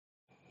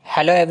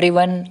Hello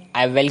everyone,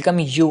 I welcome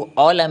you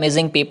all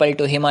amazing people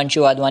to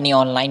Himanshu Advani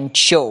online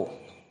show.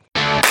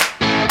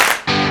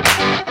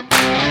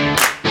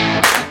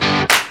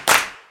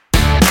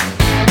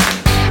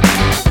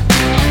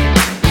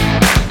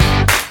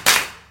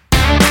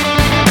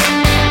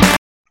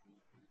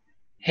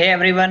 Hey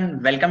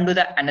everyone, welcome to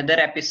the another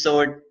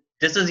episode.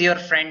 This is your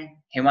friend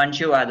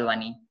Himanshu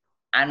Advani.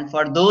 And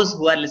for those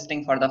who are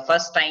listening for the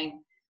first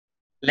time,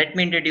 let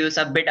me introduce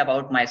a bit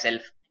about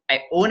myself.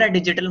 I own a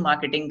digital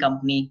marketing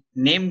company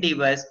named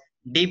Divas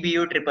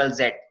DBU Triple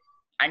Z.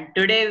 And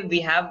today we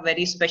have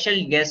very special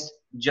guest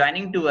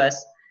joining to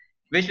us,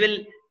 which will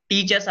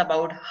teach us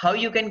about how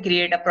you can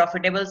create a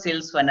profitable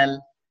sales funnel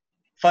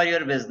for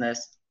your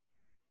business.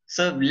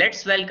 So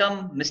let's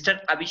welcome Mr.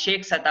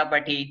 Abhishek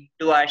Satapathy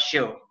to our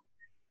show.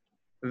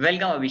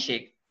 Welcome,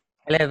 Abhishek.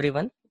 Hello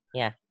everyone.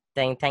 Yeah,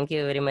 thank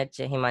you very much,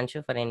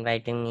 Himanshu, for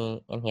inviting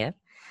me in here.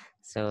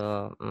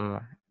 So,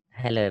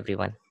 hello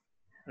everyone.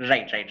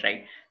 Right.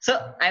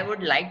 So I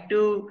would like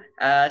to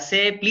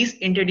say, please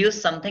introduce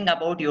something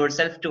about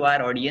yourself to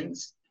our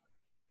audience.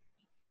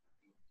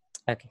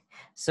 Okay,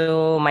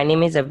 so my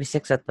name is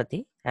Abhishek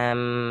Satpathy.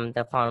 I'm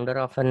the founder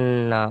of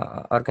an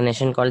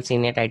organization called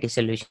Senior IT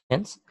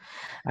Solutions.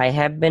 I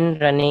have been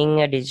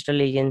running a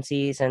digital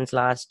agency since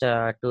last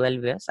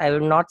 12 years. I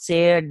would not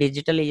say a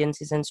digital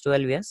agency since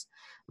 12 years,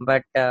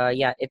 but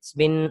yeah, it's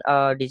been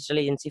a digital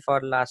agency for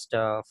last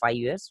 5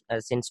 years,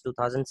 since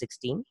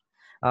 2016.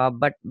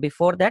 But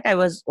before that, I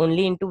was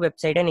only into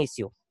website and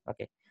SEO.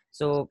 Okay,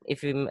 so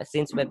if you,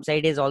 since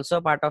website is also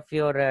part of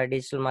your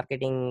digital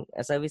marketing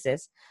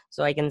services,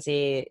 so I can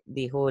say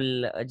the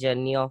whole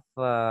journey of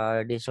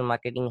digital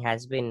marketing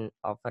has been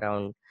of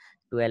around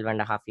 12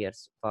 and a half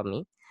years for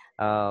me.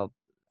 Uh,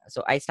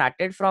 so I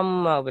started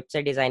from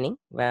website designing.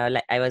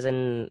 Like I was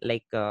in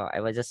I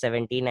was just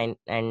 17,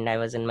 and I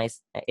was in my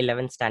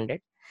 11th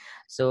standard.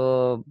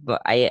 So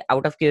I,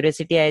 out of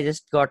curiosity, I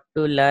just got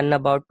to learn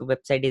about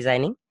website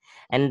designing,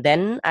 and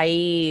then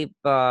I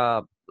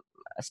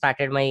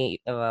started my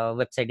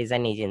website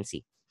design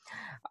agency.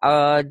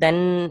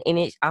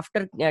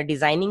 After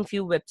designing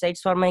few websites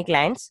for my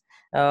clients,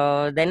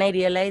 then I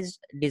realized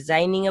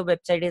designing a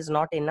website is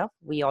not enough.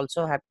 We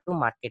also have to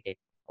market it,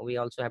 we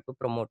also have to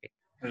promote it.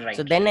 So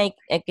Right. then I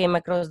came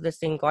across this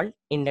thing called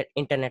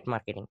internet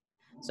marketing.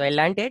 So I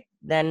learned it.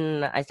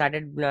 Then I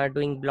started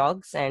doing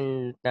blogs,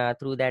 and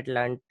through that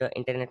learned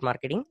internet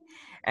marketing.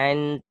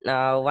 And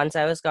once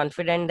I was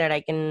confident that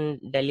I can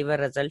deliver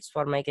results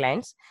for my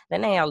clients,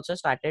 then I also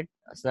started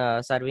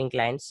serving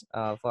clients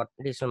for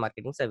digital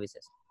marketing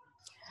services.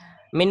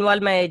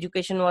 Meanwhile, my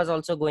education was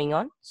also going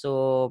on.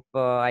 So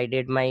I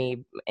did my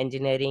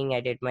engineering, I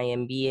did my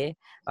MBA.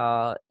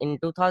 In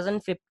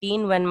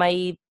 2015, when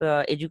my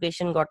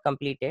education got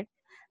completed,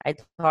 I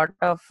thought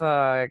of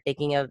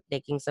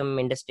taking some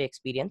industry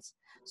experience.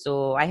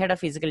 So I had a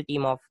physical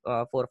team of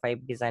 4 or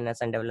 5 designers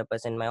and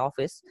developers in my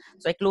office.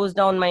 So I closed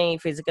down my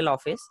physical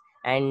office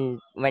and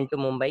went to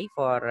Mumbai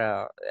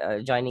for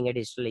joining a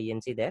digital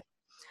agency there.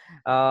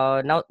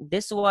 Now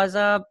this was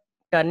a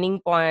turning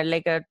point,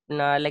 like a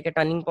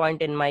turning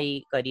point in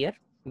my career,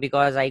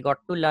 because I got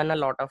to learn a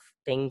lot of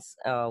things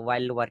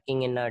while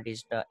working in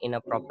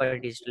a proper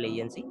digital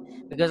agency,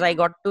 because I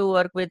got to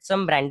work with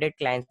some branded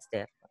clients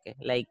there. Okay,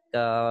 like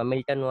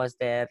Milton was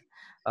there,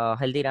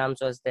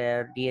 Haldirams was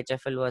there,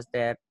 DHFL was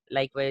there,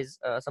 likewise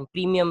some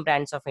premium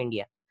brands of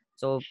India.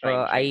 So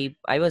Right.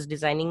 I was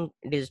designing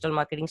digital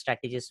marketing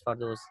strategies for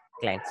those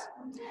clients.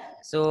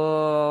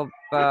 So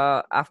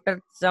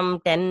after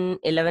some 10,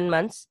 11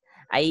 months,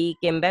 I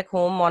came back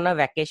home on a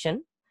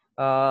vacation.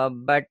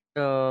 But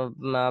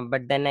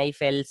then I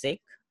fell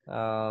sick.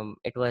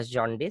 It was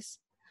jaundice.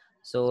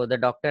 So the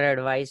doctor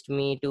advised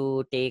me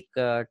to take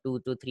 2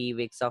 to 3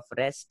 weeks of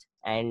rest,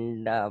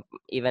 and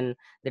even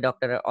the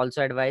doctor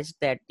also advised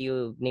that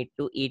you need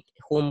to eat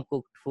home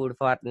cooked food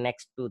for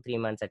next 2 3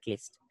 months at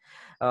least,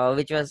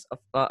 which was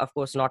of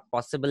course not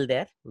possible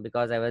there,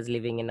 because I was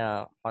living in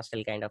a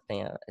hostel kind of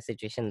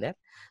situation there.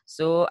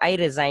 So I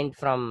resigned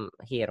from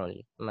here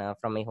only,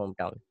 from my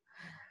hometown.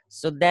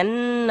 So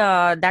then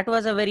that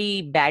was a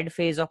very bad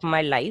phase of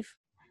my life,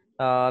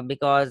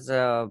 because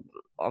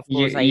of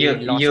You course you I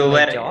lost you my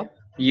were job.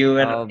 you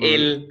were um,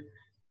 ill.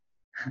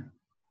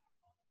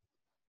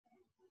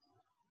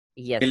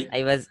 yes,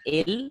 I was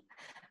ill.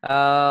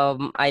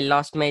 I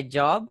lost my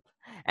job,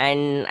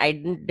 and I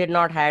did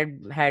not had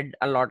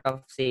a lot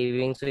of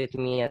savings with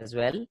me as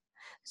well.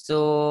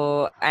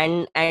 So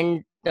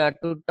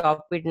to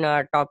top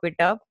it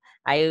up,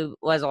 I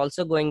was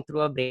also going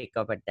through a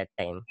breakup at that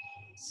time.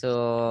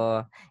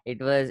 So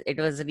it was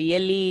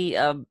really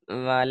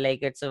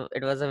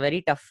it was a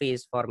very tough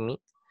phase for me.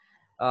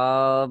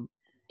 uh,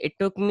 it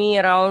took me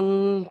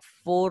around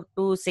 4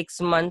 to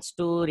 6 months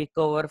to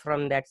recover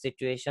from that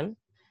situation,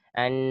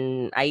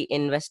 and I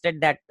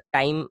invested that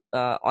time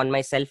on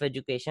my self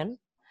education.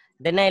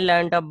 Then I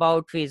learned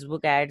about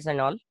Facebook ads and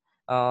all.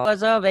 It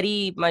was a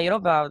very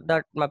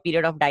the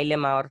period of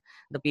dilemma, or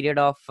the period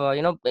of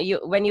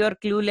when you are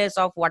clueless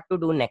of what to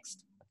do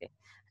next. Okay,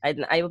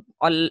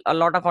 A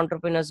lot of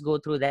entrepreneurs go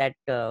through that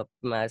that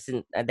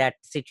Tough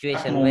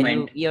situation where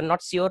moment. you're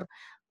not sure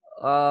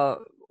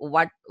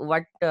what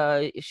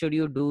should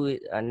you do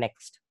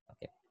next.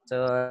 Okay,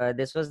 so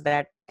this was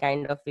that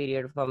kind of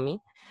period for me.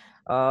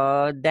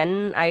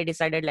 Then I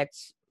decided,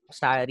 let's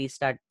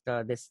restart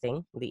this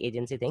thing, the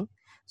agency thing.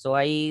 So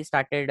I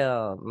started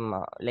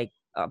like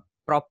a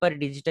proper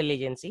digital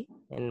agency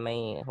in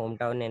my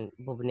hometown in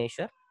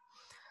Bhubaneswar.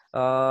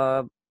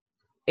 uh,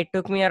 it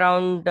took me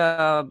around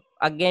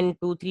again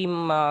 2 3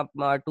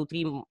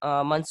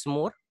 months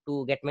more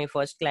to get my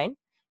first client.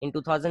 In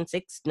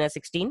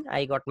 2016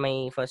 I got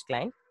my first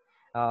client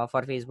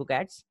for Facebook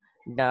ads.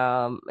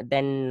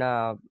 Then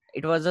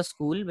it was a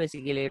school.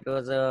 Basically, it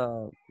was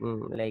a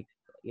like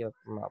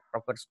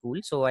proper school.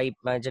 So I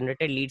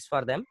generated leads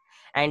for them,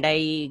 and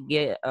I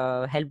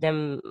helped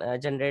them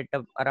generate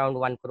around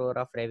 1 crore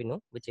of revenue,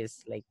 which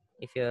is like,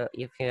 if you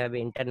have an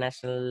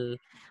international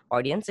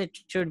audience, it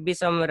should be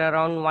somewhere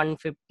around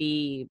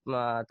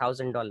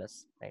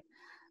 $150,000, right?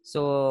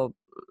 So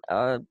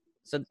uh,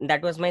 so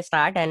that was my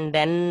start, and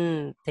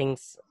then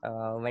things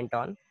went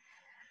on.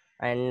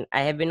 And I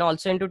have been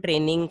also into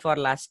training for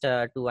last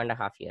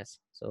 2.5 years.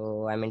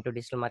 So I'm into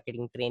digital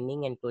marketing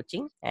training and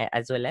coaching,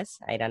 as well as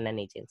I run an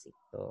agency.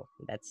 So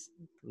that's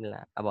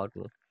about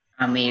me.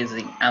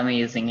 Amazing,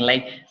 amazing.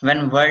 Like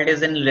when world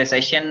is in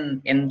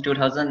recession in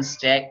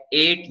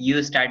 2008,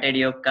 you started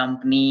your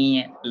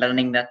company,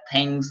 learning the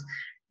things,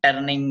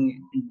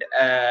 turning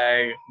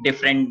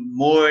different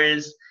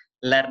molds,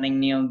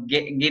 learning new,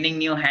 gaining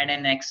new hand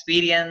and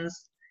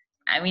experience.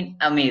 I mean,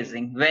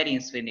 amazing, very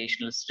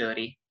inspirational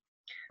story.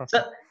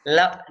 So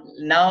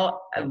now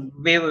Thank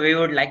you. we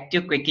would like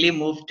to quickly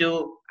move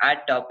to our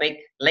topic.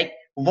 Like,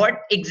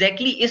 what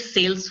exactly is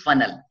sales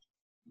funnel?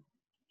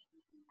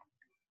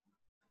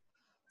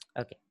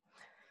 Okay.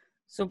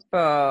 So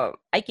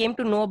I came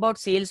to know about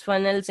sales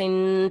funnels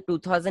in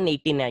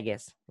 2018, I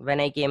guess, when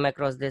I came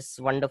across this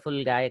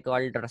wonderful guy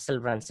called Russell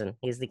Brunson.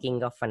 He's the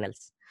king of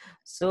funnels.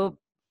 So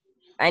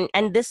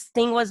and this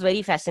thing was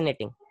very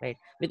fascinating, right?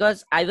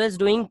 Because I was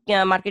doing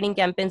marketing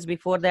campaigns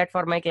before that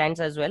for my clients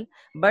as well,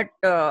 but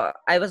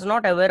I was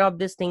not aware of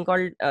this thing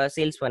called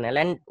sales funnel.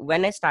 And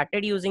when I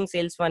started using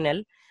sales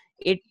funnel,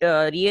 it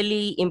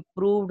really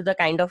improved the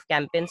kind of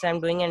campaigns I'm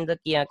doing and the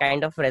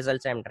kind of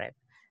results I'm driving.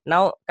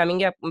 Now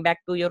coming back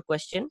to your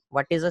question,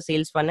 what is a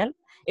sales funnel?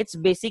 It's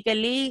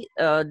basically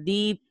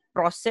the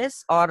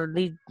process or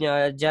the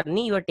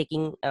journey you are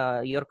taking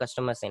your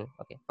customers in.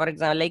 Okay, for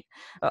example, like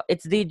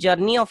it's the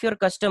journey of your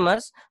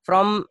customers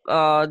from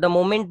the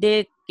moment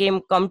they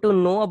come to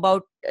know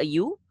about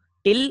you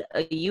till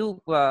you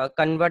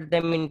convert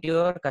them into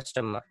your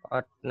customer,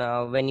 or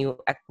when you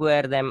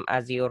acquire them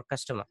as your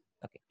customer.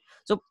 Okay,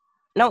 so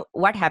now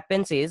what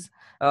happens is,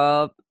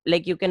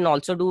 like you can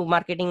also do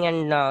marketing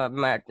and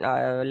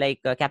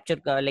capture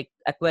like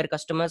acquire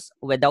customers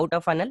without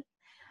a funnel.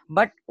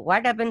 But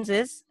what happens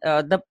is,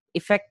 the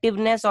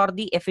effectiveness or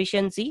the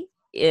efficiency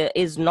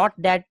is not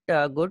that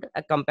good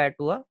compared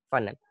to a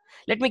funnel.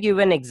 Let me give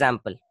you an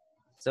example,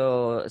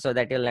 so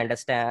that you'll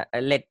understand.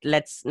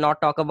 Let's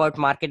not talk about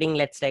marketing.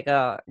 Let's take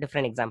a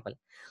different example.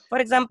 For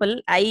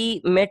example, I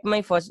met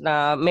my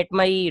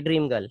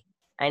dream girl,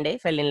 and I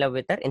fell in love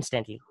with her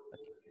instantly.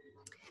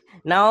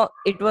 Now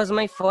it was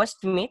my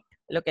first meet.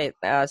 Okay,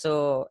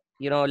 so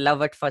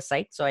love at first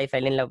sight. So I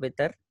fell in love with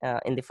her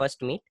in the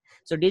first meet.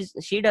 So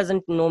she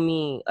doesn't know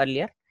me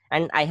earlier,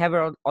 and I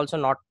have also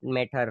not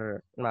met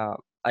her earlier.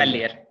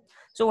 Earlier.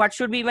 So what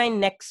should be my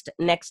next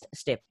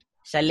step?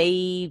 Shall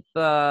I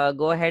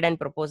go ahead and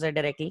propose her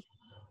directly?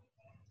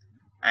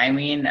 I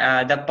mean,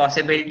 the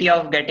possibility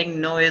of getting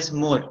no is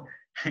more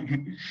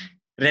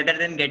rather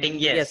than getting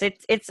Yes, yes.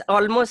 it's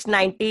almost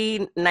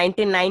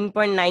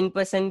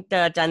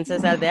 99.9%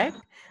 chances are that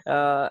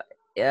uh,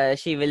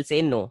 she will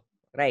say no,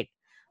 right?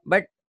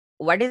 But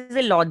what is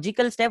the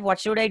logical step? What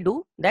should I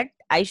do? That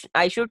I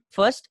should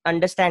first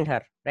understand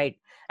her, right?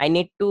 I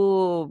need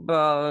to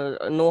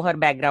know her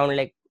background,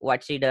 like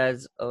what she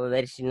does, where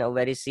is she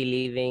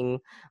living.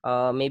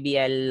 Maybe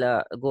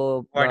I'll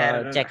go What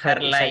are check her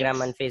her Instagram and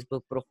likes?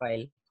 Facebook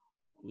profile.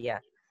 Yeah,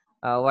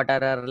 what are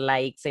her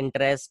likes,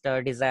 interest,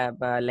 desire,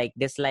 like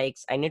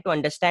dislikes. I need to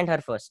understand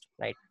her first,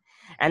 right?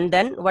 And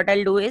then what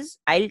I'll do is,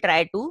 I'll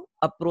try to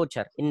approach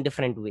her in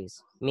different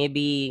ways.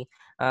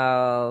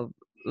 Uh,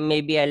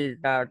 maybe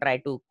I'll try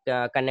to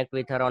connect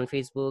with her on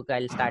Facebook.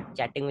 I'll start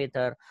chatting with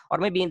her, or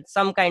maybe in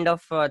some kind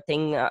of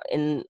thing,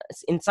 in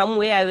some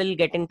way I will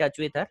get in touch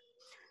with her.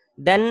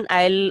 Then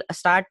I'll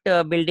start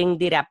building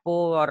the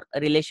rapport or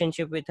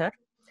relationship with her.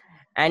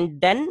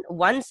 And then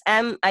once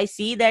I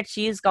see that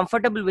she is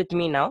comfortable with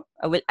me, now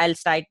I'll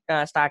start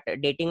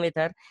dating with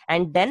her.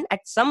 And then at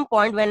some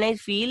point when I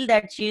feel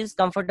that she is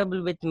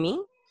comfortable with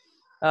me,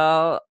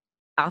 uh,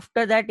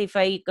 after that, if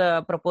I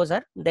propose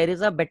her, there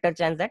is a better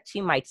chance that she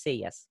might say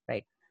yes,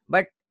 right?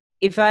 But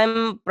if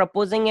I'm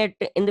proposing it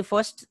in the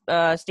first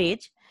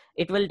stage,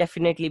 it will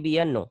definitely be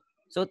a no.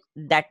 So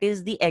that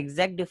is the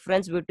exact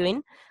difference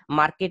between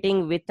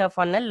marketing with a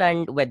funnel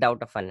and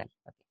without a funnel.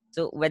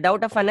 So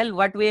without a funnel,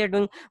 what we are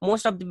doing,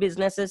 most of the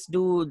businesses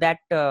do that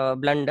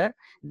blunder.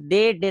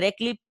 They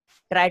directly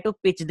try to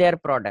pitch their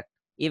product,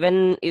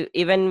 even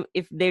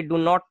if they do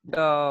not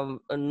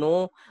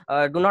know,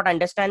 do not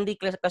understand the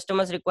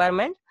customer's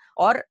requirement,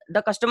 or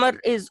the customer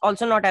is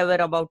also not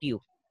aware about you.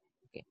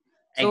 Okay.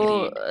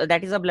 So Agreed.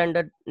 that is a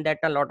blunder that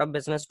a lot of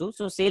business do.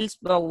 So sales,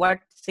 what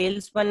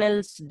sales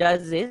funnels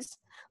does is,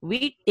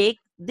 we take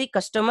the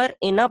customer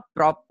in a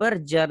proper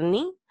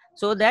journey,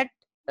 so that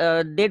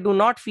they do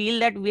not feel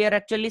that we are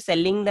actually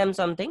selling them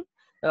something.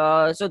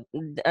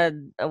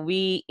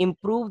 We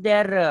improve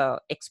their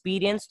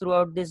experience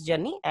throughout this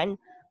journey, and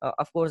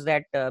of course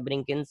that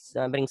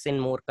brings in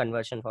more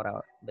conversion for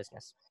our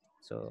business.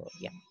 So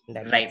yeah,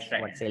 Right, that's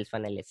right. what sales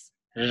funnel is.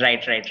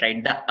 Right.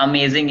 The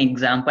amazing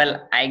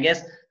example. I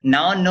guess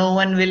now no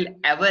one will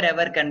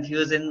ever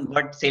confuse in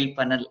what sales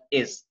funnel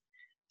is.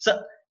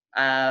 So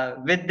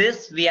with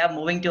this, we are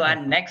moving to our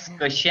next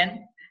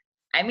question.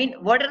 I mean,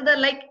 what are the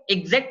like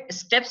exact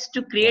steps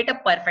to Yeah. create a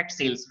perfect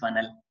sales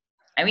funnel?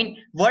 I mean,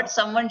 what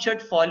someone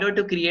should follow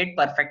to create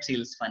perfect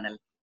sales funnel?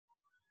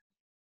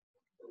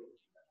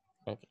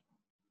 Okay.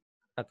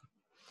 Okay.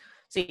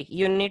 See,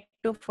 you need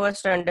to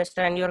first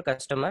understand your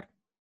customer.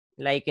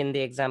 Like in the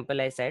example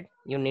I said,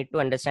 you need to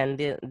understand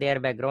their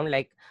background,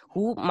 like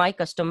who my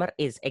customer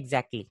is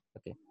exactly.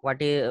 Okay.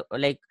 What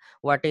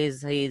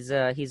is his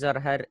or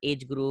her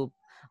age group,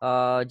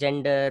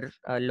 gender,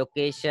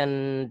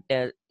 location,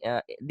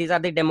 these are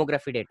the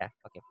demography data.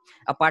 Okay.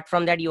 Apart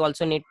from that, you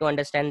also need to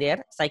understand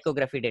their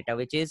psychography data,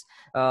 which is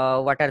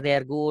what are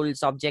their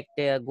goals,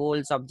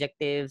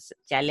 objectives,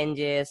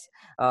 challenges,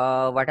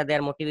 what are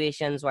their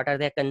motivations, what are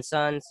their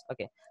concerns.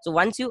 Okay. So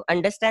once you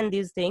understand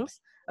these things,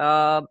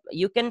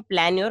 you can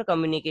plan your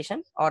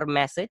communication or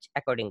message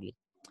accordingly.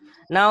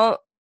 Now,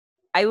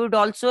 I would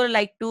also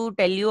like to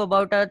tell you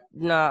about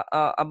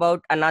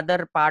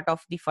another part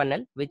of the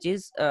funnel, which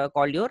is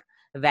called your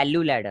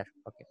value ladder.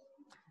 Okay.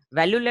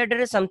 Value ladder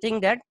is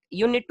something that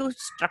you need to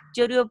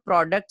structure your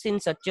products in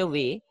such a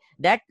way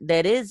that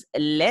there is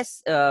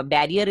less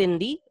barrier in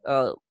the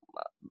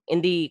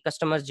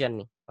customer's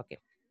journey. Okay.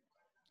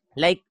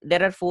 Like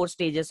there are 4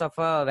 stages of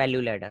a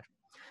value ladder.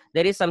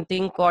 There is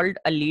something called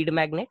a lead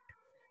magnet.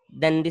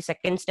 Then the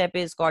second step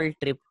is called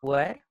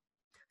tripwire.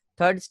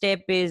 Third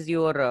step is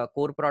your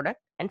core product,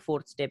 and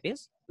fourth step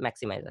is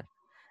maximizer.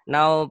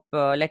 Now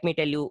let me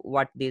tell you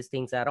what these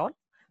things are all.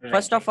 Right,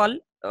 First of right.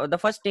 all, the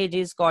first stage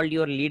is called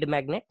your lead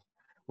magnet.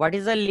 What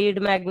is a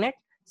lead magnet?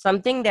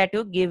 Something that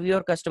you give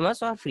your customers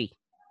for free.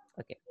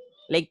 Okay.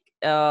 Like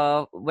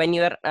when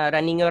you are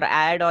running your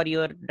ad, or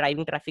you're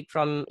driving traffic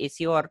from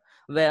SEO,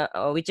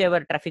 or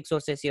whichever traffic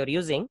sources you're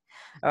using,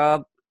 uh,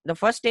 the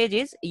first stage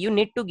is you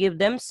need to give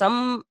them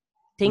some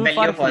thing Value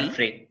for for free,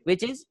 free.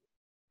 which is,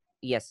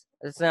 yes,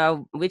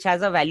 which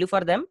has a value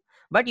for them,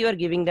 but you are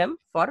giving them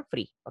for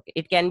free. Okay.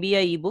 It can be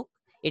a ebook,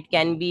 it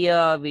can be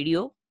a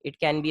video, it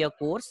can be a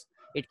course,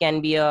 it can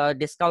be a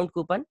discount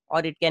coupon, or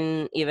it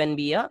can even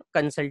be a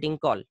consulting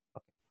call.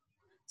 Okay.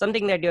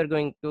 Something that you're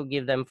going to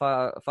give them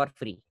for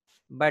free,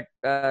 but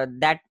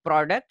that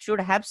product should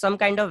have some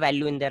kind of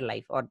value in their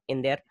life, or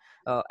in their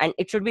and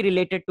it should be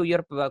related to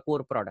your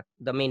core product,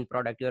 the main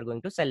product you are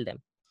going to sell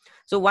them.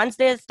 So once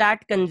they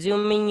start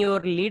consuming your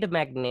lead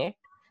magnet,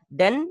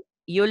 then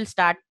you will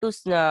try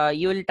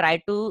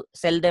to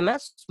sell them a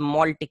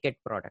small ticket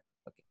product.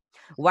 Okay.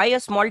 Why a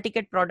small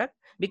ticket product?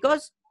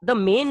 Because the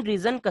main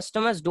reason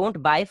customers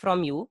don't buy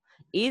from you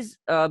is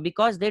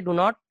because they do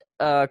not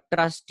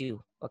trust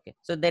you. Okay.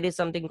 So there is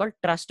something called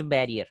trust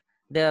barrier.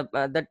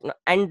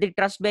 And the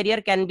trust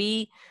barrier can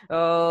be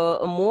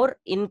more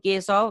in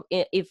case of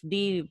if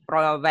the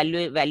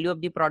value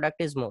of the product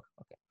is more.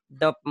 Okay.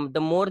 The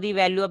more the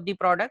value of the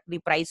product, the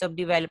price of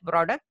the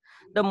product,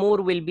 the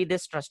more will be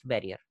this trust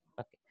barrier.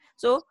 Okay.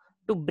 So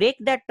to break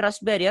that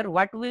trust barrier,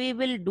 what we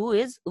will do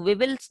is we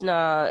will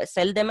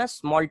sell them a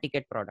small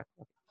ticket product.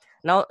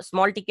 Now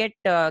small ticket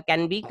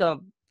can be like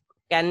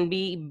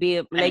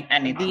the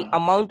Anything.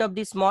 amount of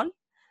the small,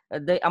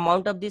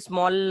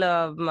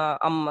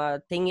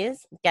 thing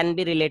is can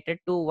be related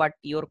to what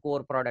your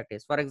core product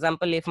is. For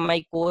example, if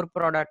my core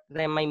product,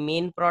 then my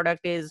main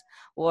product is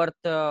worth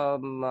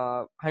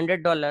 $100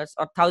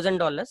 or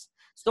 $1,000,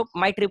 so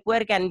my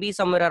tripwire can be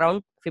somewhere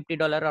around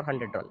 $50 or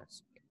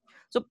 $100.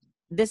 So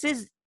this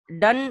is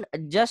done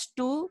just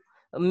to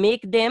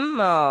make them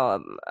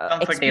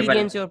Comfortable.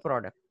 experience your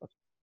product.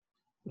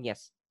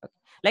 Yes. Okay.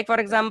 Like for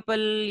example,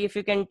 if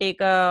you can take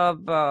a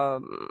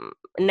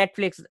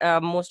Netflix,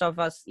 most of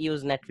us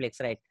use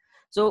Netflix, right?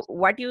 So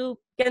what you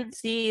can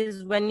see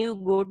is when you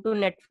go to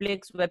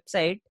Netflix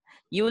website,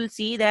 you will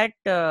see that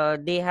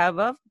they have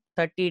a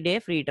 30-day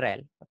free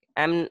trial. Okay.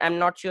 I'm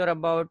not sure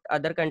about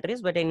other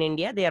countries, but in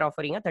India they are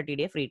offering a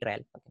 30-day free trial.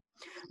 Okay.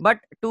 But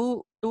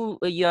to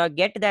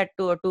get that,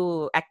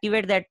 to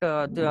activate that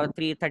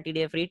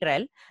 30-day free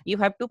trial, you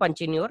have to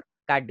punch in your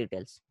card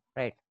details,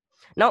 right?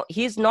 Now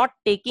he's not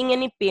taking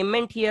any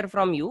payment here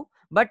from you,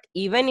 but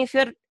even if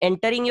you're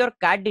entering your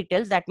card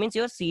details, that means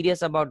you're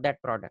serious about that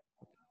product.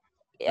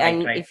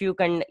 and right. if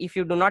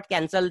you do not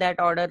cancel that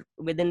order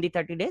within the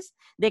 30 days,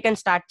 they can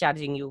start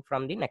charging you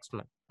from the next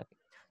month. Okay.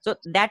 So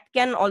that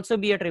can also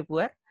be a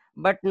tripwire,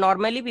 but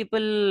normally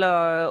people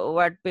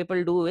what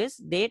people do is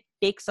they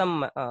take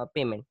some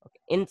payment. Okay.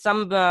 In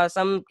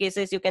some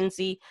cases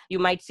you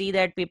might see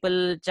that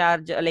people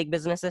charge like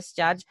businesses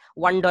charge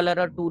 $1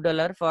 or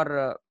 $2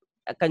 for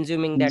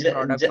consuming that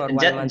product for 1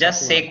 month or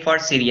Just 2 months. sake for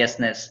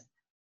seriousness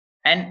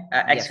and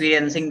Yes.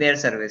 experiencing their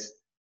service.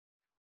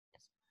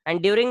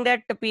 And during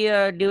that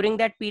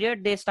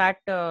period they start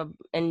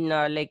and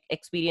like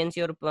experience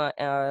your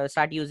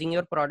start using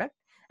your product,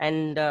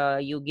 and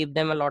you give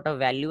them a lot of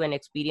value and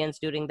experience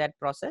during that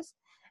process,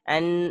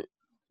 and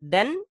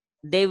then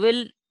they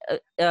will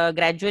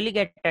gradually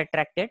get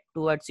attracted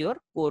towards your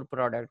core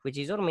product, which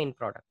is your main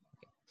product.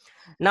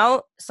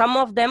 Now some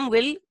of them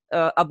will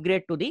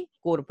upgrade to the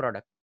core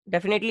product.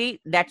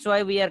 Definitely, that's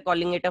why we are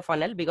calling it a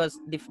funnel, because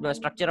the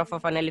structure of a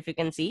funnel, if you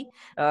can see,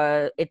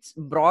 it's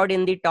broad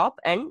in the top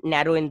and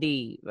narrow in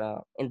the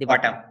bottom.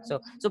 Bottom.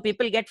 So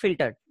people get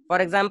filtered. For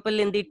example,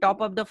 in the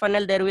top of the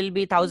funnel there will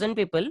be 1,000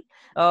 people.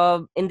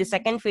 In the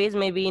second phase,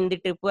 maybe in the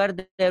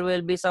tripwire, there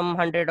will be some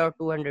 100 or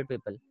 200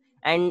 people,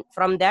 and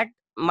from that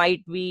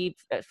might be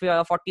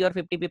 40 or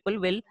 50 people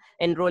will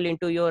enroll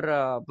into your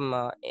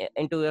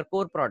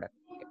core product.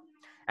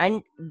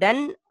 And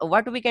then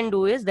what we can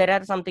do is there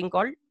are something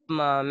called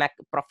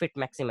profit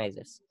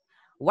maximizers.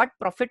 What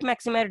profit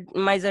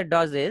maximizer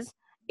does is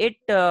it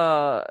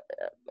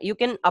you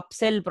can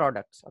upsell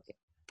products. Okay.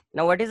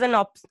 Now what is an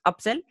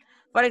upsell?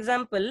 For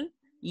example,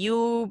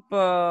 you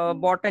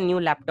bought a new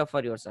laptop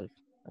for yourself.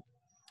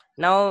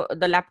 Now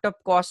the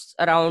laptop costs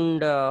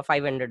around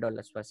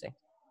 $500 per se.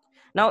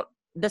 Now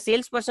the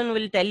salesperson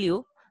will tell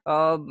you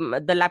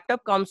the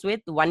laptop comes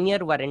with 1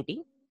 year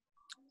warranty.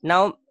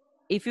 Now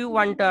if you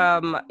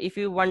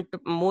want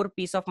more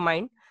peace of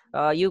mind,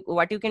 you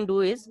what you can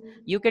do is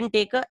you can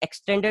take a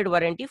extended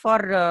warranty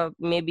for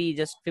maybe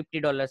just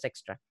 $50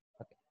 extra.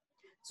 Okay.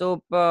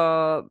 So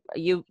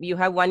you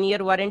have 1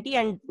 year warranty,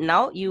 and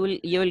now you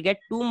will get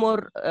 2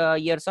 more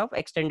years of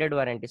extended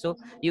warranty, so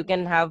you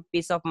can have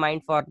peace of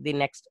mind for the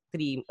next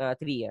 3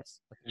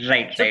 years.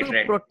 Right, So to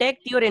right.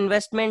 protect your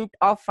investment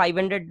of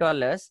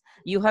 $500,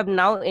 you have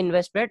now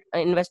invested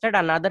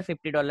another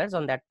 $50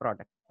 on that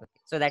product. Okay.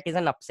 So that is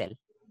an upsell.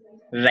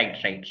 Right.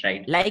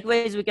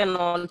 Likewise, we can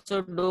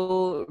also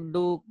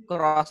do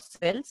cross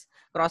sells.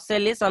 Cross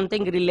sell is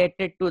something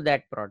related to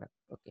that product.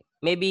 Okay,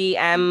 maybe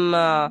I'm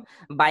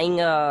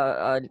buying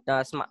a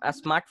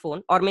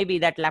smartphone, or maybe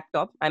that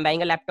laptop. I'm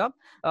buying a laptop.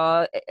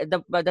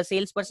 The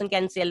salesperson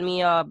can sell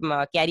me a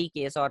carry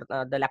case, or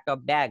the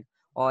laptop bag,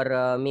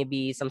 or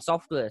maybe some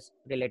softwares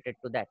related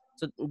to that.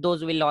 So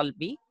those will all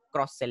be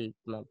cross sell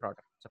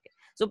products. Okay,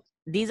 so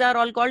these are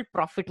all called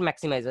profit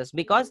maximizers,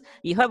 because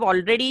you have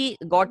already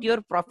got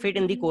your profit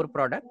in the core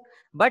product,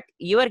 but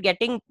you are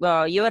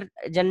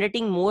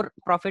generating more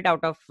profit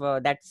out of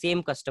that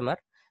same customer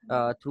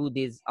through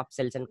these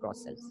upsells and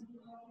cross sells.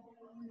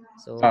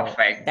 So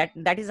Perfect.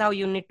 that is how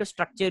you need to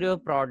structure your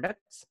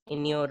products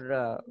in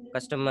your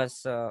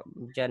customers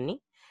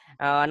journey.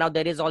 Now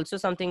there is also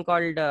something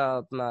called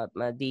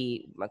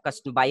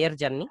the buyer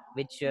journey,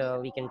 which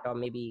we can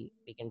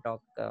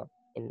talk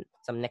in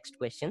some next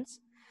questions.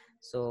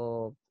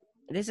 So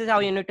this is how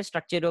you need to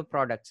structure your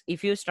products.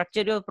 If you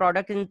structure your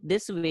product in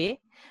this way,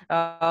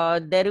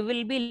 there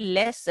will be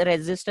less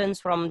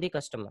resistance from the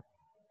customer,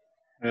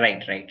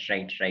 Right.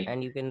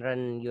 and you can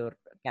run your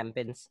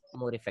campaigns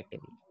more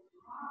effectively.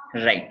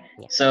 Right.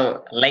 Yeah.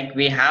 So like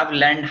we have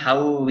learned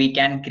how we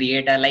can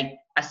create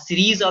a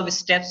series of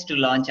steps to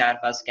launch our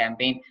first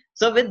campaign.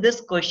 So with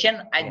this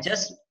question, I Yes.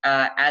 just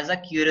as a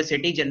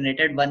curiosity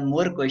generated one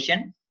more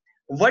question.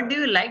 What do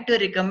you like to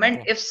recommend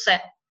Yeah. if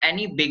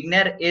any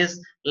beginner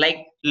is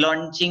like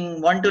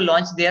want to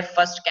launch their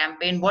first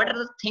campaign? What are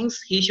the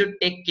things he should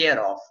take care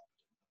of?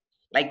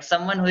 Like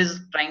someone who is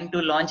trying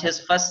to launch his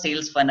Okay. first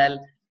sales funnel,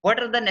 what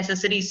are the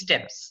necessary Yeah.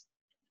 steps?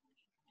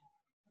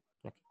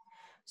 Okay.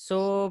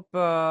 So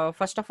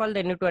first of all,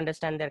 they need to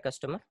understand their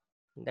customer.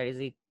 That is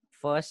the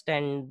first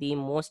and the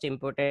most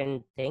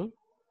important thing.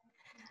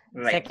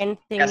 Right. Second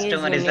thing is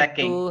Customer you is the need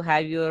king. to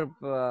have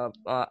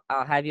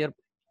your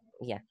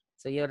yeah.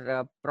 So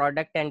your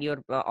product and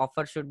your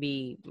offer should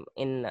be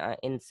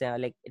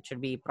like it should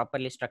be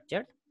properly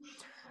structured.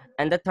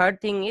 And the third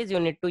thing is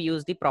you need to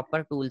use the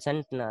proper tools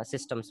and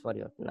systems for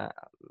your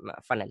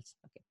funnels.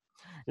 Okay.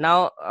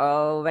 Now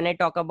when I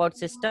talk about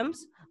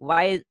systems,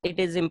 why it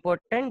is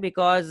important?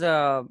 Because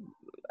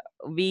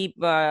we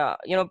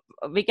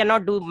we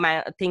cannot do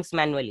things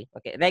manually.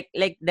 Okay,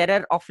 like there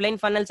are offline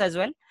funnels as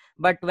well,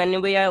 but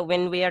when we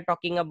are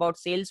talking about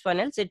sales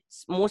funnels,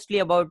 it's mostly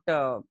about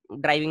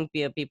driving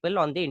people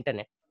on the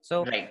internet.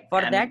 So Right.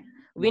 for that And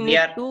we we need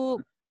are to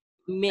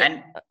ma-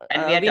 and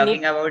we are we need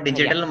talking about yeah.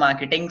 digital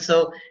marketing.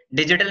 So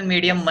digital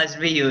medium Yes. must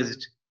be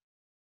used.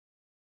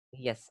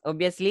 Yes,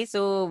 obviously.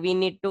 So we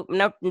need to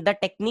now the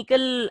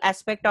technical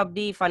aspect of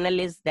the funnel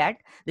is that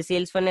the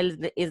sales funnel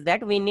is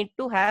that we need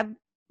to have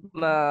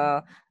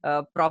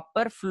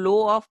proper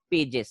flow of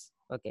pages.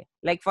 Okay,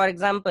 like for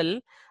example,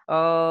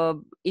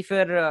 if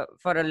you're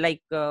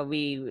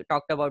we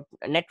talked about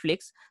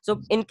Netflix.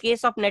 So in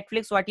case of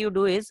Netflix, what you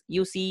do is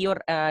you see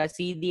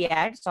the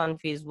ads on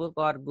Facebook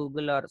or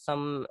Google or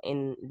some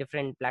in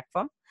different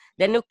platform.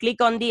 Then you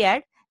click on the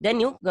ad, then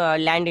you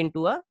land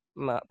into a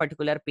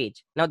particular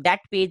page. Now that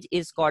page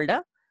is called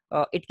a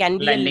it can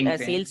be Landing a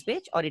page. sales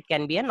page, or it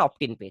can be an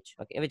opt-in page,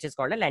 okay, which is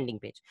called a landing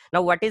page.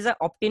 Now what is a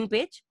opt-in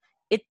page?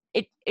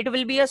 It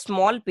will be a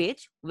small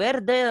page where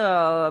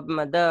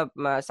the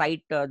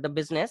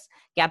business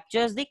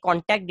captures the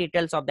contact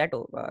details of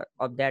the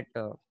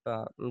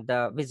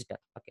visitor,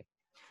 okay.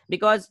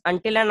 Because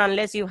until and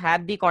unless you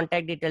have the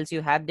contact details,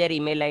 you have their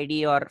email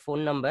ID or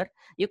phone number,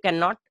 you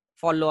cannot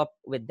follow up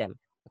with them,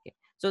 okay.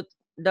 So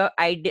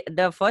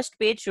the first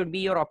page should be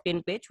your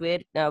opt-in page,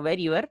 where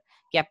you are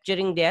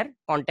capturing their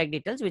contact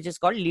details, which is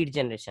called lead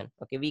generation,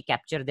 okay. We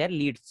capture their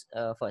leads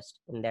first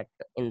in that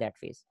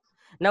phase.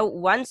 Now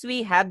once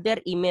we have their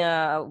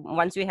email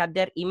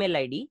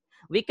ID,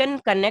 we can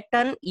connect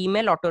an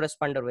email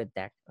autoresponder with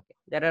that, okay.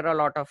 There are a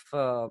lot of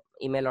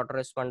email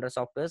autoresponder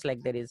softwares,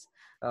 like there is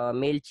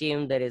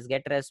Mailchimp, there is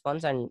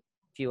GetResponse, and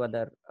few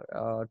other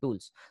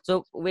tools.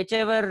 So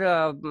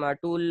whichever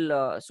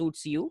tool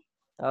suits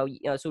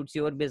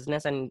your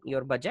business and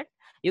your budget,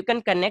 you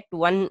can connect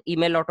one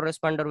email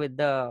autoresponder with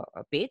the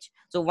page.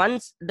 So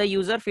once the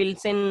user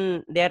fills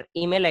in their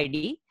email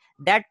ID,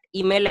 that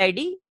email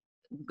ID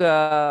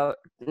uh,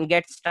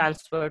 gets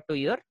transferred to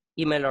your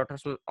email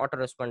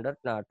autoresponder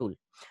tool.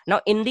 Now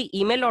in the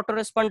email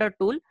autoresponder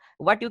tool,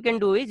 what you can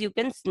do is you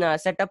can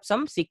set up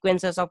some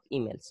sequences of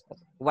emails.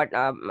 What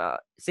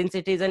Since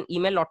it is an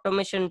email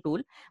automation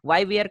tool,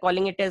 why we are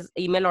calling it as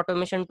email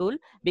automation tool?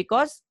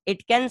 Because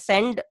it can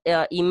send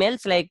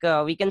emails, like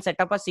we can set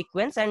up a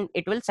sequence and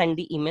it will send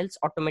the emails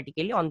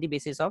automatically on the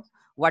basis of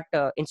what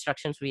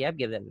instructions we have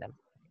given them.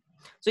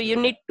 So you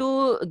need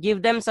to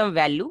give them some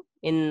value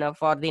in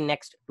for the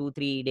next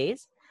 2-3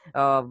 days.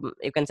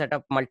 You can set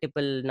up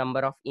multiple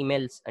number of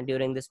emails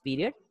during this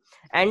period,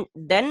 and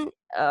then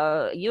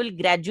you'll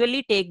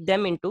gradually take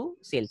them into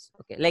sales,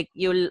 okay. Like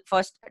you'll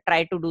first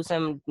try to do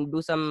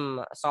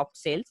some soft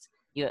sales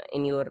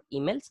in your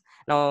emails.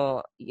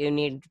 Now you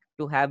need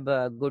to have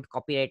good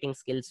copywriting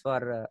skills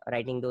for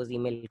writing those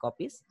email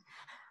copies,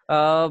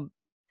 uh,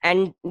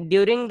 and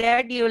during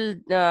that you'll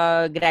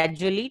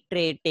gradually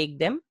take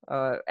them,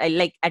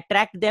 like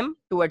attract them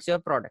towards your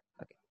product,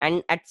 okay.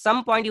 And at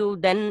some point you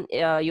then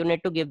you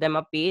need to give them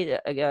a page,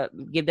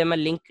 give them a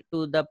link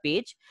to the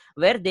page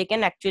where they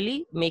can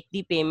actually make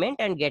the payment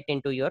and get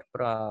into your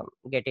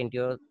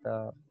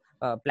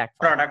platform.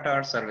 Product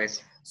or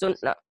service. So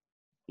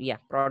yeah,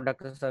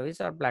 product or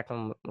service or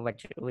platform,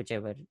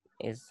 whichever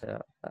is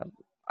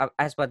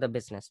as per the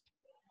business.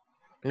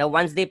 Now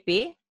once they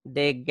pay,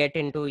 they get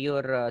into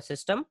your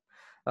system.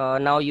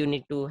 Now you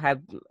need to have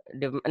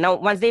now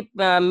once they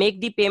make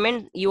the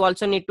payment, you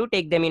also need to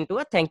take them into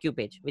a thank you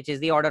page, which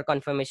is the order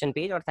confirmation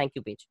page or thank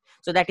you page.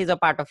 So that is a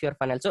part of your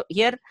funnel. So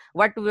here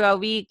what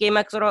we came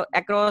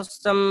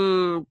across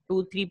some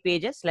 2-3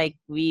 pages, like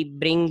we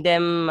bring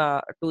them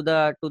to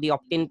the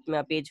opt-in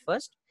page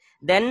first.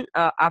 Then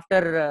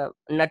after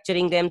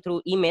nurturing them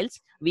through emails,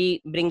 we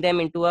bring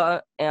them into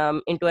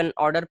an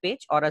order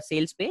page or a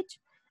sales page,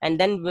 and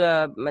then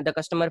the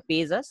customer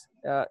pays us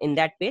in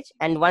that page.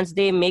 And once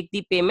they make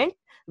the payment,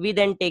 we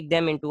then take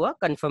them into a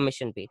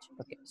confirmation page,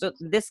 okay. So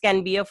this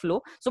can be a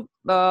flow. So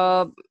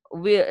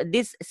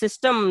this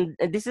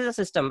is a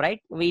system,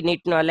 right? We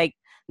need to know, like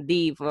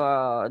the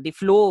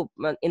flow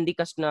in the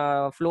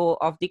customer flow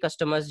of the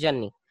customer's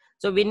journey.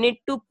 So we need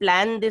to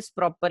plan this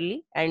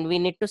properly, and we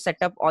need to set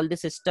up all the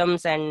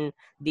systems and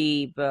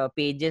the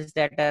pages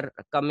that are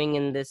coming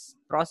in this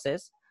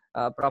process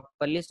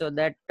properly, so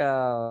that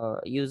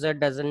user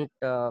doesn't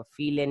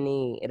feel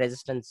any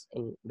resistance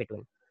in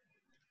between.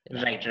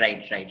 Right.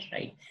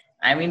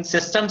 I mean,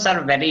 systems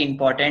are very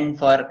important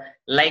for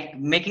like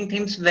making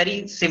things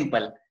very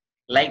simple.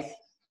 Like Yes.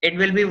 it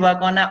will be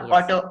work on a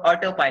Yes.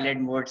 autopilot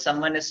mode.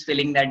 Someone is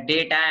filling that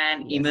data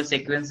and email Yes.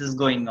 sequence is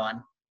going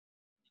on.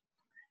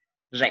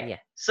 Right. Yeah.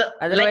 So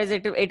like Otherwise,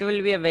 it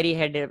will be a very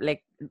headache.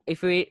 Like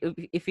if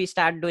we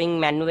start doing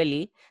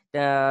manually,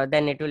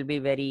 then it will be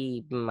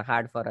very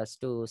hard for us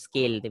to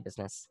scale the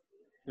business.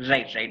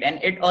 right.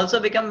 And it also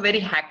become very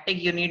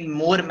hectic. You need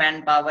more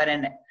manpower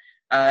and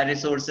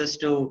resources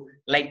to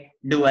like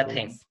do a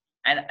thing. Yes.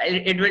 And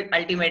it will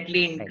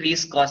ultimately Right.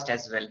 increase cost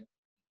as well.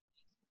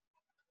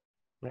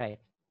 Right.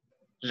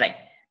 Right.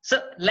 So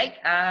like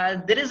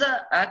there is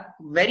a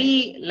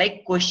very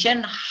like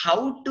question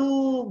how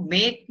to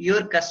make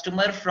your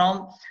customer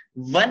from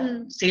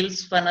one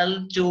sales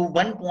funnel to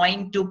one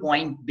point to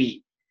point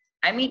B.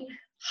 I mean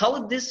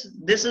how this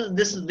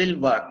will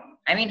work.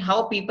 I mean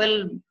how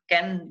people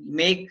can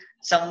make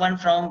someone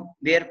from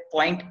their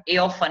point A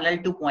of funnel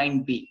to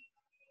point B.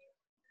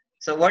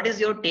 So what is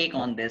your take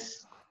on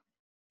this?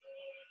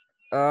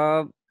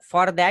 uh,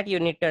 for that you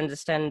need to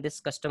understand this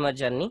customer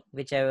journey,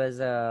 which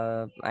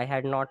I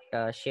had not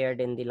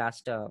shared in the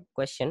last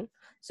question.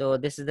 So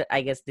this is the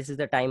I guess this is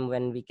the time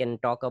when we can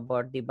talk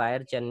about the buyer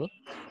journey.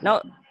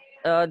 Now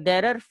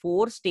there are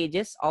four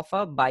stages of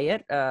a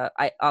buyer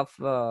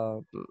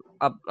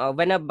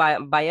when a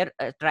buyer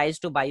tries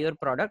to buy your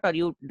product, or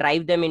you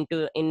drive them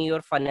into in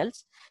your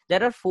funnels.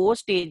 There are four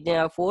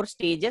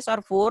stages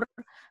or four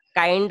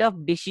kind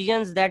of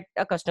decisions that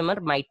a customer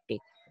might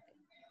take.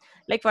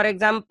 Like for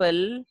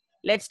example,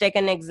 let's take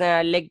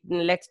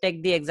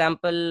the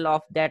example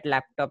of that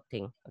laptop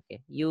thing.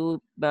 Okay,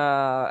 you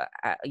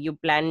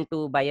plan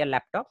to buy a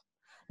laptop.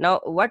 Now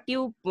what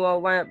you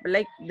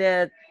like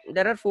there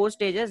are four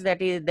stages.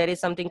 That is, there is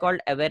something called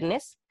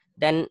awareness,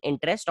 then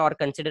interest or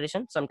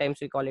consideration. Sometimes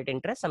we call it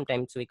interest,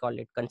 sometimes we call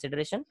it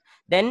consideration,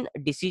 then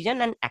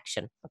decision and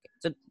action. Okay,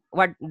 so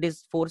what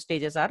these four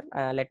stages are,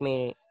 let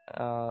me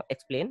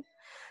explain.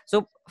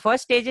 So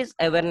first stage is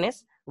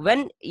awareness,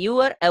 when you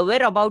are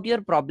aware about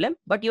your problem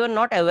but you are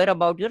not aware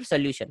about your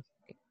solution.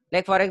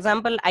 Like for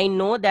example, I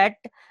know that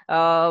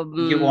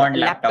You want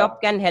laptop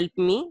laptop. can help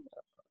me.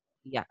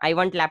 Yeah, I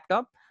want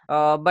laptop,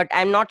 but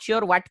I'm not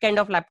sure what kind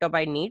of laptop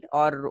I need,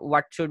 or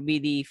what should be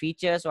the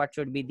features, what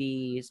should be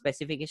the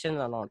specifications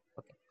or not.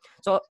 Okay,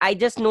 so I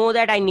just know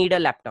that I need a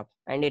laptop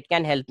and it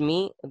can help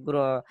me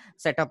grow,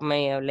 set up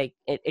my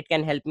it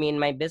can help me in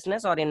my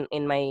business or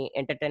in my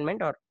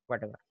entertainment or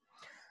whatever.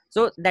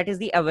 So that is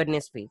the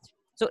awareness page.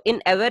 So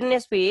in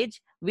awareness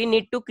page we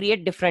need to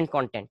create different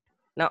content.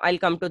 Now I'll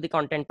come to the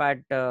content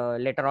part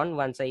later on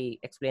once I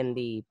explain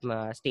the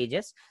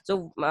stages.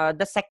 So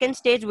the second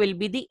stage will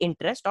be the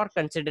interest or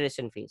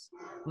consideration phase,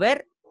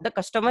 where the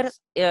customer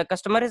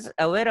is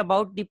aware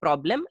about the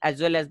problem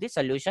as well as the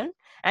solution,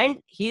 and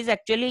he is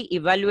actually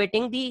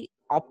evaluating the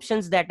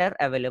options that are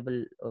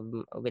available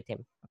with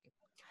him.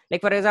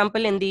 Like for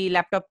example, in the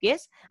laptop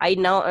case, I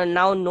now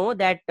know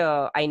that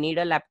I need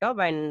a laptop,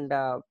 and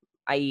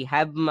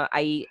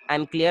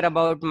I'm clear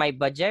about my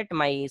budget,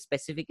 my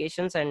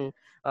specifications, and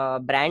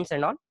brands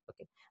and all.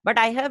 Okay, but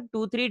I have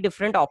 2 3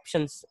 different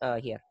options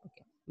here.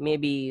 Okay,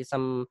 maybe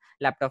some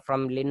laptop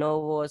from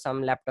Lenovo,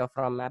 some laptop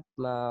from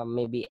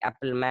maybe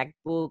Apple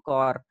MacBook,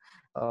 or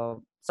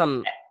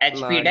some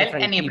HP, Dell,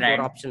 different any 3 4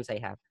 brand. options I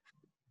have.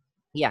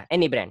 Yeah,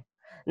 any brand.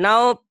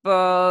 Now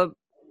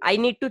I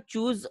need to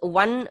choose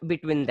one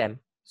between them.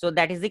 So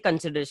that is the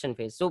consideration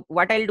phase. So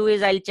what I'll do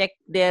is I'll check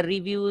their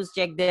reviews,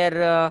 check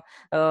their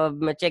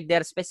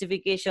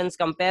specifications,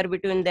 compare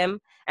between them,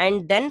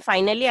 and then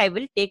finally I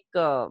will take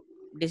a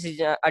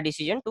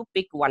decision to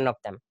pick one of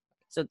them.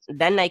 So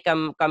then I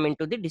come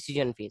into the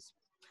decision phase,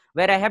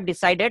 where I have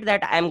decided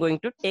that I am going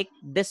to take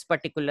this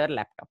particular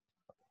laptop.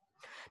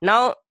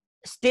 Now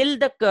still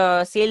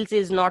the sales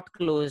is not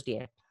closed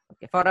yet.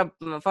 Okay,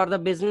 for the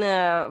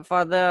business,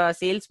 for the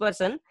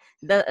salesperson,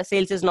 the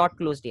sales is not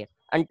closed yet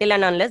until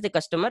and unless the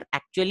customer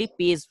actually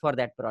pays for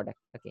that product.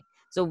 Okay,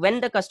 so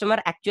when the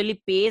customer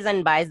actually pays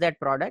and buys that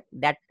product,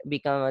 that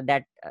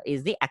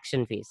is the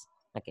action phase.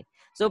 Okay,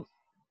 so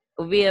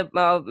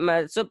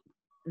so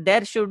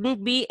there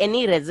shouldn't be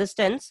any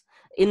resistance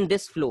in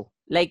this flow.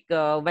 Like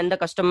when the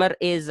customer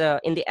is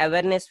in the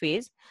awareness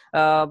phase,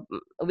 uh,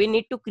 we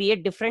need to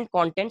create different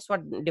contents for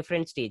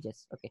different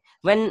stages. Okay,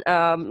 when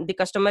the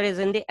customer is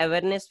in the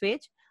awareness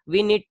phase,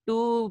 we need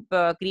to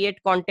create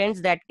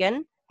contents that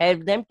can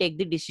help them take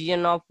the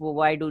decision of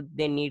why do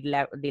they need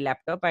the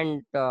laptop,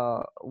 and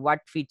what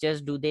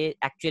features do they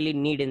actually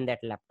need in that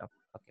laptop.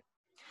 Okay,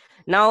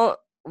 now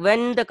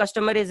when the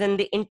customer is in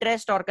the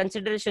interest or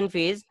consideration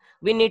phase,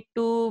 we need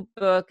to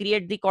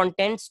create the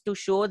contents to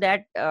show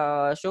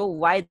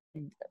why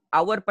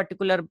our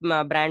particular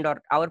brand or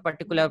our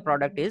particular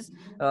product is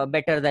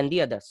better than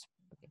the others.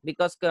 Okay,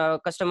 because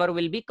customer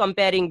will be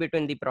comparing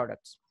between the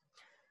products.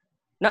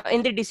 Now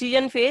in the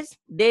decision phase,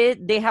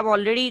 they have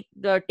already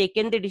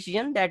taken the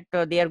decision that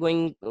they are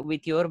going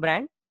with your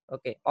brand.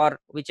 Okay, or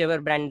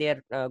whichever brand they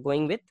are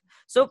going with.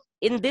 So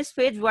in this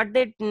phase, what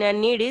they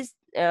need is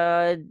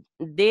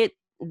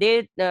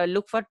they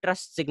look for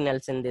trust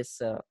signals in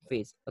this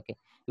phase. Okay,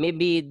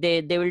 maybe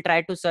they will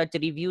try to search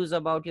reviews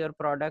about your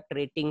product,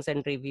 ratings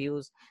and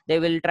reviews. They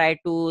will try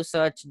to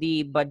search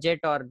the budget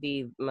or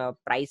the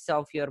price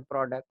of your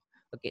product.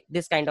 Okay,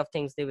 this kind of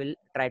things they will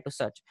try to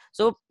search.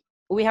 So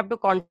we have to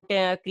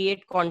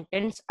create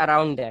contents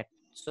around that,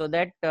 so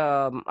that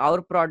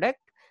our product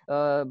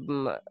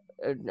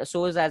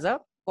shows as a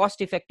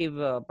cost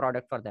effective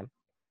product for them.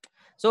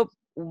 So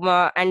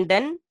and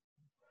then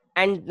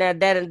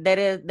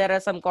there are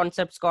some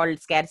concepts called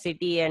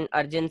scarcity and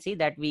urgency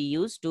that we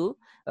use to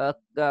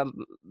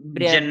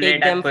Generate take a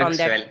them quick from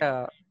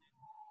that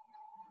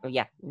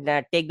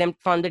swell. take them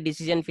from the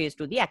decision phase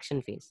to the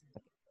action phase.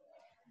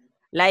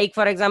 Like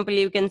for example,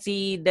 you can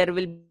see there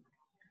will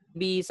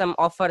be some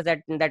offers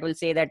that will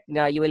say that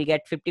you will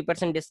get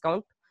 50%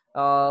 discount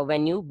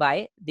when you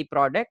buy the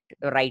product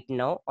right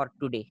now or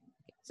today.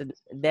 So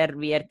there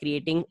we are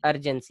creating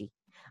urgency.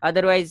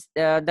 Otherwise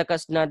the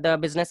customer, the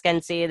business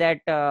can say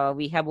that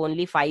we have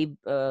only five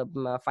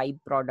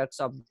products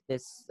of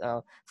this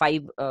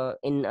five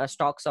in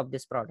stocks of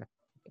this product.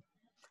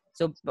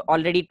 So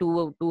already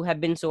two have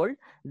been sold,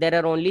 there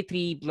are only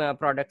three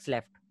products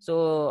left.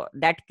 So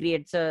that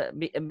creates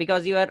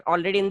because you are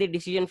already in the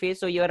decision phase,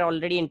 so you are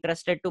already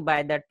interested to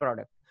buy that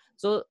product.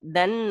 So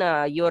then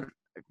your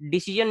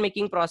decision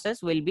making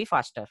process will be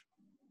faster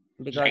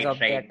because Right, of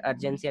that right.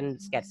 urgency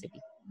and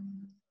scarcity.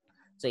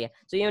 So yeah,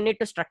 so you need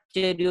to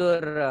structure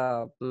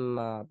your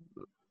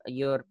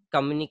your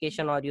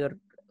communication or your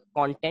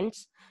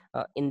contents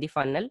in the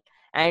funnel,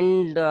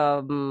 and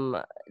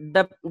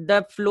the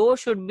flow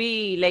should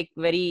be like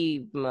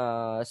very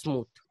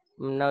smooth.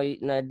 Now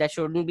there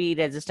shouldn't be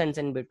resistance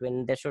in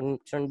between, there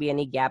shouldn't be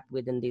any gap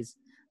within these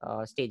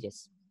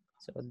stages.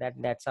 So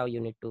that's how you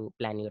need to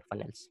plan your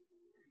funnels.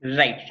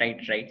 Right, right,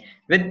 right.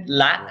 With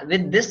Yeah.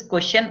 with this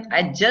question, I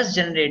just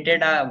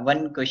generated a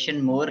one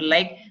question more,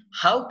 like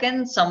how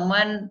can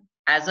someone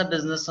as a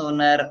business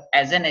owner,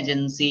 as an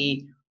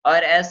agency, or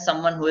as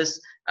someone who is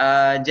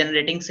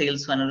generating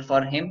sales funnel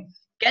for him,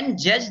 can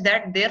judge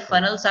that their Mm.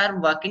 funnels are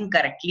working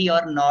correctly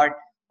or not,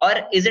 or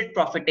is it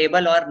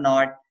profitable or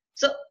not?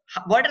 So,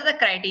 what are the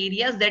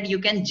criteria that you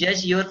can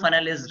judge your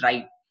funnel is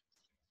right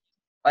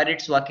or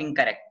it's working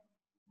correct?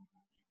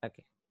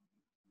 Okay.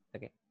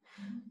 Okay.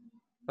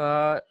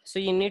 So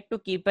you need to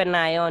keep an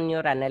eye on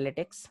your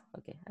analytics.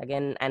 Okay,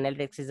 again,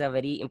 analytics is a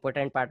very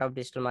important part of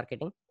digital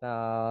marketing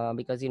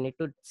because you need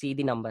to see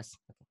the numbers,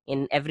 okay,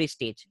 in every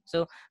stage.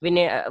 So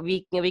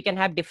we can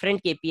have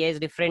different KPIs,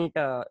 different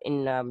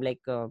in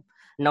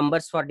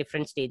numbers for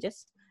different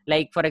stages.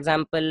 Like for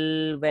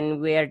example, when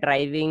we are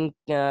driving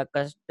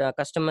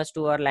customers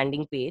to our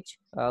landing page,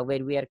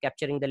 where we are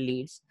capturing the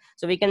leads,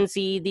 so we can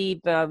see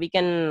we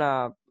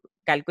can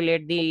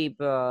calculate the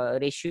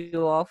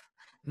ratio of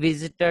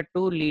visitor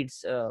to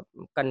leads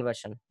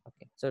conversion.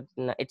 Okay, so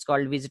it's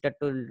called visitor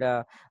to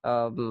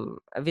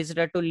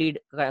lead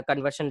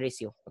conversion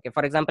ratio. Okay,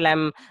 for example,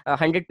 I'm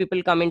 100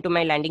 people come into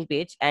my landing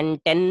page and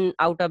 10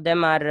 out of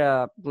them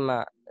are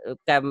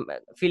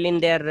fill in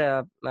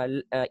their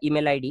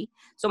email ID.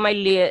 So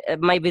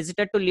my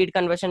visitor to lead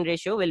conversion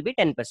ratio will be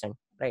 10%,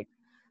 right?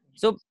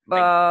 So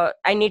Right.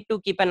 I need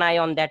to keep an eye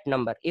on that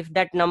number. If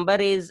that number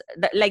is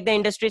like the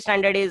industry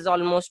standard is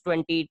almost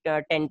 10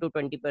 to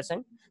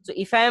 20%. So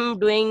if I'm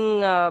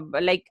doing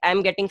like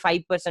I'm getting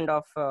 5%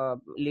 of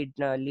lead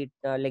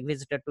like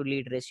visitor to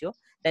lead ratio,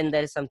 then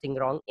there is something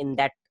wrong in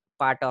that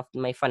part of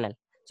my funnel.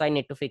 So I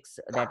need to fix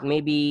that.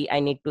 Maybe I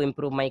need to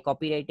improve my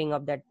copywriting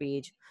of that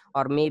page,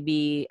 or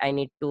maybe I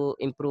need to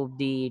improve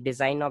the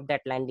design of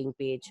that landing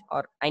page,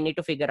 or I need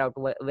to figure out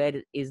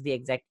where is the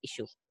exact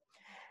issue.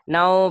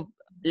 Now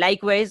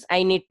likewise,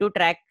 I need to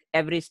track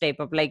every step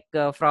of like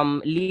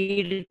from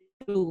lead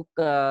to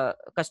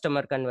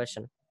customer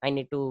conversion. I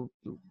need to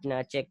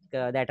check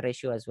that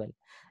ratio as well.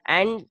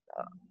 And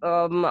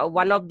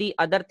one of the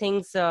other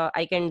things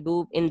I can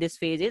do in this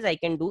phase is I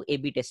can do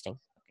A/B testing.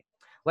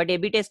 What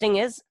A/B testing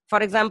is,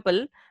 for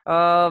example,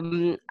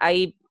 I'm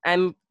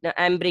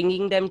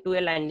bringing them to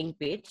a landing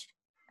page,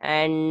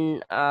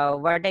 and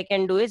what I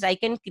can do is I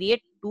can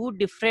create two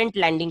different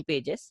landing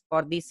pages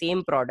for the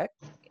same product,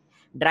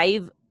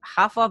 drive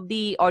half of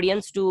the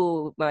audience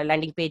to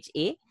landing page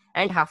A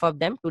and half of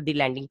them to the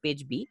landing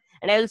page B,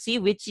 and I will see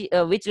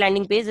which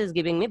landing page is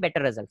giving me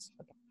better results.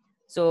 Okay.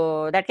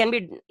 So that can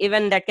be,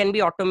 even that can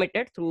be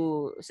automated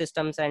through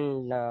systems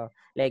and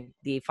like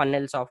the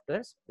funnel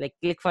softwares. Like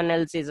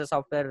ClickFunnels is a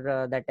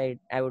software that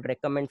I would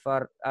recommend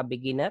for a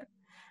beginner.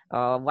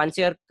 Once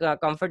you're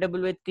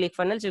comfortable with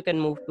ClickFunnels, you can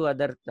move to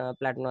other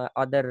platform,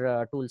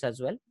 other tools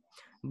as well.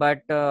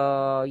 But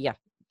yeah,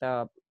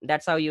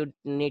 that's how you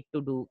need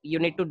to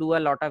do a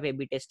lot of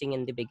A/B testing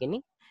in the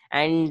beginning,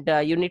 and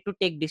you need to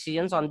take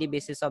decisions on the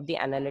basis of the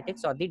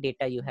analytics or the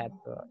data you have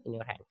in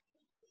your hand,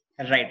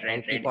 Right, right,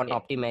 and keep on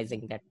right.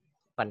 optimizing that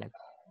funnel.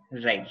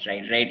 Right,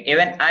 right, right.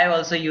 Even I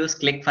also use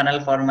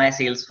ClickFunnels for my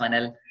sales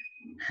funnel.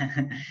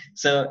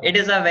 So it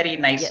is a very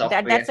nice Yeah,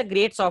 software. that's a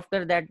great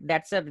software.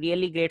 That's a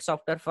really great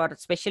software for,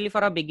 especially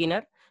for a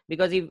beginner,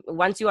 because if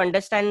once you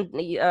understand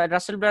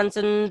Russell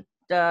Brunson,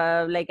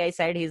 like I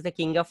said, he's the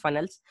king of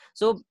funnels.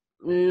 So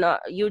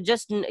you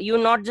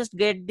not just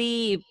get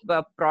the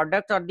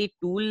product or the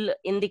tool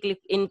in the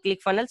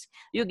ClickFunnels,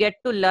 you get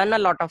to learn a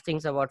lot of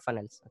things about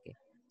funnels. Okay,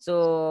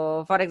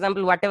 so for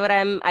example, whatever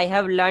I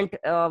have learned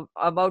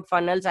about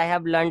funnels, I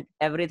have learned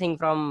everything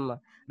from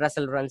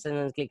Russell Brunson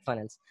and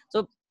ClickFunnels.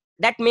 So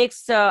that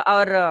makes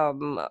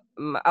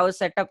our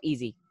setup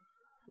easy,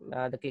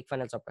 the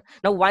ClickFunnels software.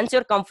 Now once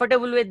you're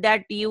comfortable with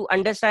that, you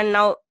understand.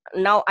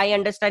 Now I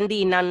understand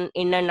the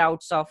in and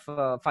outs of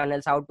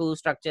funnels, how to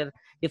structure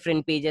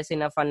different pages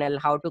in a funnel,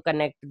 how to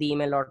connect the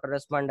email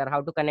autoresponder,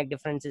 how to connect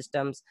different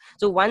systems.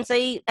 So once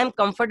I am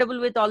comfortable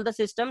with all the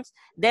systems,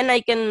 then I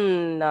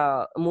can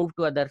move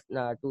to other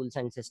tools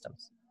and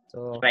systems.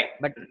 So Right,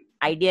 but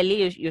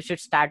ideally you should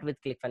start with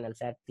ClickFunnels.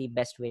 That's the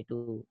best way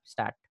to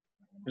start.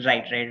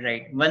 right, right,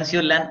 right. Once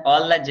you learn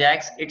all the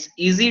jacks, it's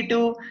easy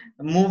to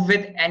move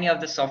with any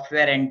of the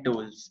software and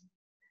tools.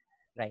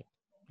 Right,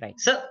 right.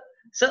 So,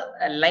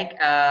 like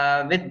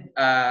with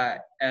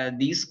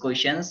these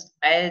questions,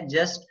 I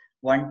just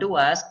want to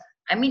ask.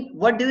 I mean,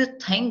 what do you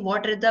think?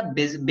 What are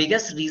the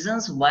biggest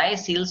reasons why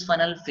sales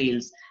funnel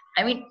fails?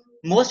 I mean,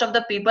 most of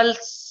the people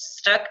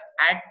stuck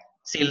at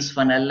sales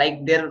funnel,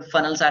 like their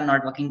funnels are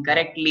not working Mm.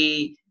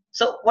 correctly.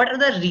 So what are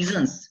the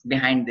reasons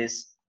behind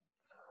this?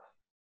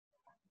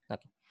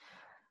 Okay.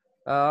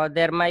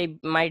 There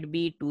might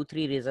be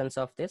 2-3 reasons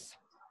of this.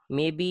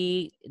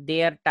 Maybe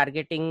they are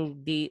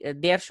targeting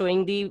they are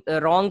showing the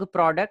wrong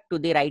product to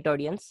the right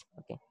audience.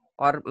 Okay.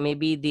 Or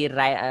maybe the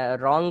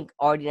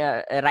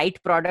right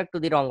product to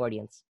the wrong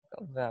audience,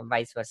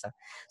 vice versa.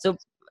 So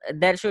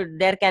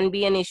there can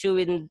be an issue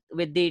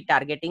with the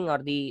targeting or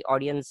the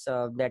audience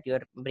that you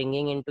are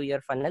bringing into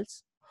your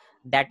funnels.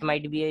 That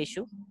might be an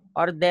issue.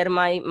 Or there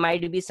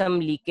might be some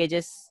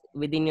leakages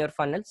within your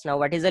funnels. Now,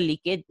 what is a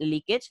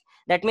leakage?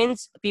 That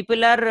means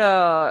people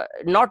are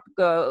not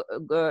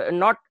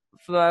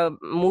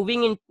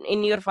moving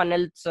in your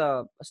funnels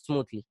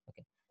smoothly.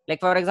 Okay. Like,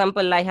 for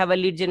example, I have a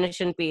lead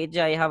generation page,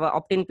 I have an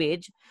opt-in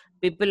page.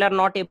 People are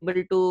not able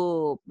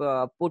to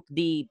put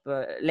the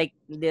like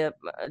the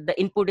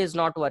input is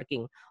not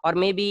working. Or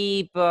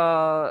maybe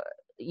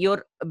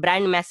your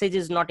brand message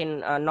is not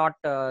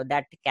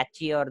that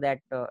catchy or that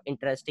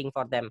interesting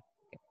for them.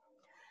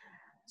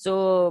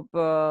 So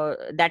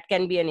that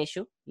can be an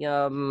issue.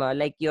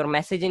 Like your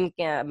messaging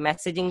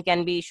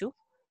can be issue,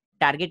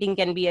 targeting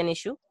can be an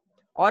issue.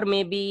 Or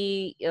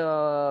maybe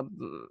you're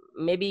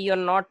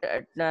not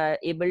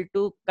able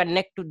to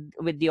connect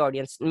with the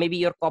audience. Maybe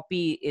your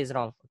copy is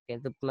wrong. Okay.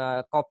 The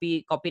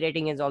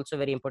copywriting is also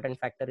very important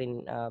factor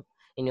in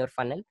your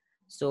funnel.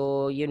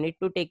 So you need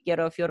to take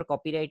care of your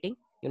copywriting,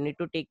 you need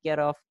to take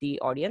care of the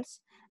audience,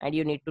 and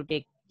you need to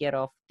take care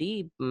of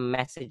the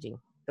messaging.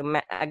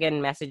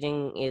 Again,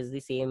 messaging is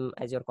the same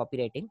as your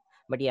copywriting.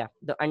 But yeah,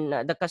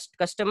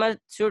 customer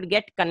should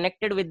get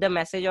connected with the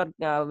message, or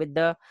with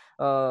the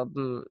What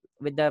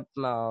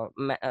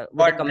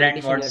brand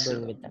communication you're wants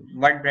doing with them.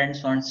 what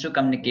brands wants to Yeah.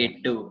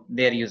 communicate to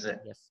their user?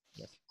 Yes.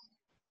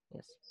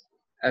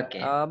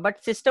 Okay.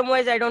 But system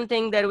wise, I don't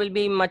think there will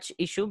be much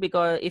issue,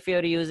 because if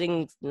you're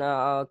using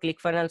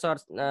ClickFunnels or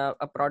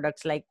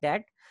products like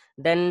that,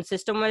 then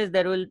system wise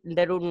there would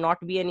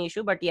not be an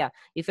issue. But yeah,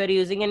 if you're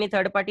using any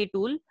third party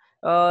tool,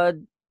 uh,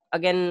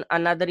 again,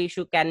 another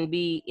issue can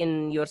be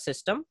in your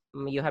system.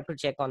 You have to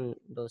check on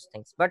those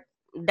things. But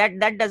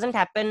that doesn't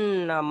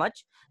happen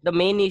much. The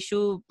main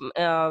issue,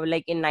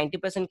 like in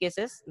 90%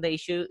 cases, the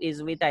issue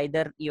is with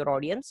either your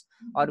audience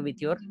or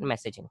with your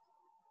messaging.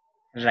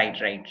 Right.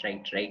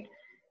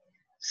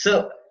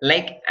 So,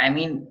 like, I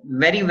mean,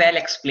 very well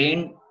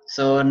explained.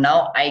 So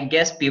now I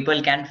guess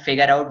people can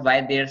figure out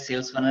why their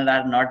sales funnel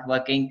are not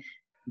working.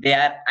 They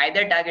are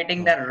either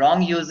targeting Yeah. the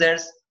wrong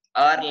users,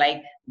 or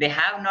like they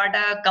have not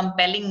a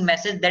compelling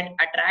message that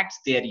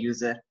attracts their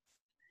user.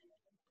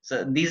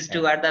 So these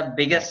two Right. are the Right.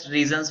 biggest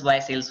reasons why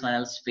sales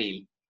funnels fail.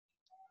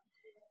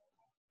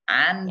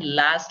 And Yeah.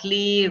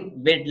 lastly,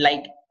 with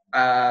like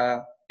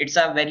it's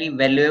a very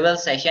valuable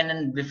session,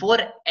 and before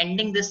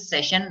ending this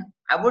session,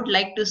 I would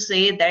like to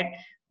say that,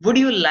 would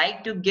you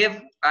like to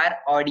give our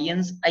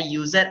audience, a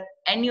user,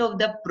 any of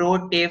the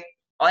pro tip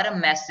or a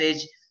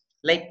message,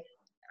 like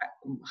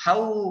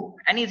how,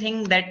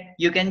 anything that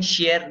you can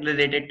share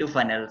related to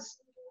funnels?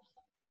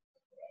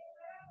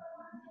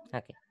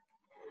 Okay.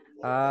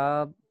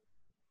 uh,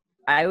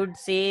 I would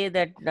say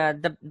that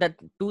the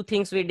two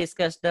things we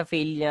discussed, the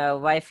failure,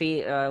 why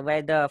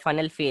the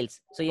funnel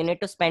fails. So you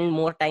need to spend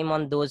more time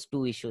on those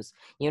two issues.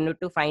 You need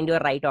to find your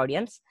right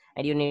audience,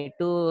 and you need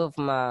to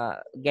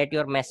get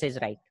your message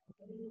right.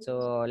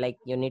 So like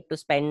you need to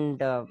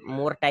spend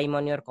more time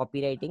on your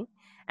copywriting,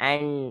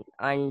 and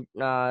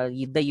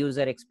the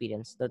user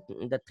experience.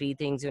 The three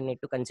things you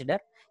need to consider.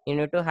 You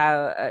need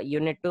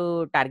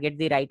to target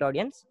the right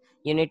audience.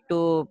 You need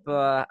to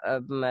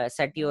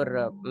set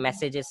your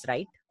messages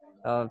right,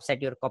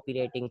 set your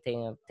copywriting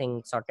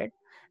thing sorted.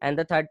 And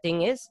the third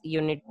thing is,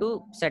 you need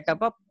to set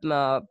up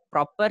a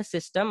proper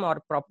system or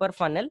proper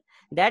funnel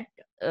that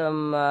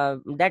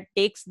that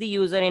takes the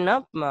user in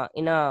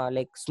a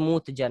like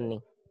smooth journey.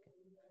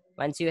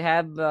 Once you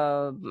have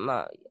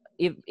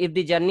if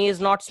the journey is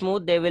not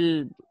smooth, they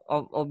will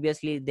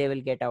obviously they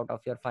will get out of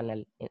your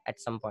funnel at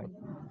some point.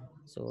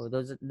 So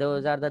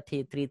those are the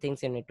three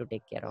things you need to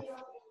take care of.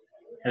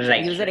 So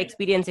Right, user right,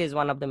 experience is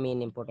one of the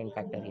main important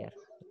factor here.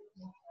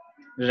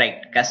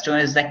 right. Customer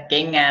is the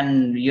king,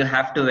 and you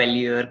have to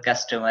value your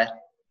customer.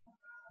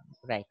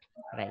 Right.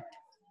 Right.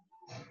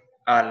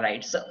 All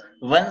right. So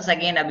once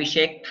again,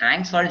 Abhishek,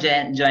 thanks for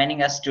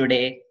joining us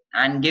today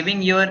and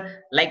giving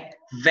your like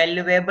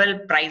valuable,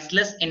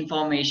 priceless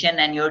information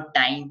and your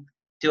time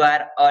to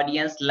our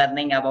audience,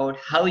 learning about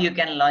how you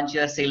can launch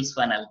your sales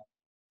funnel.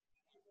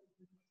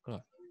 Yeah.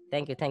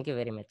 Thank you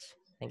very much.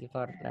 Thank you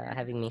for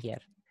having me here.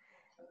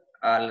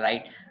 All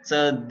right.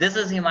 So this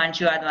is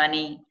Himanshu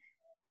Advani.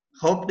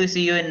 Hope to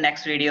see you in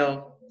next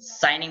video.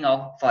 Signing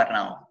off for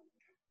now.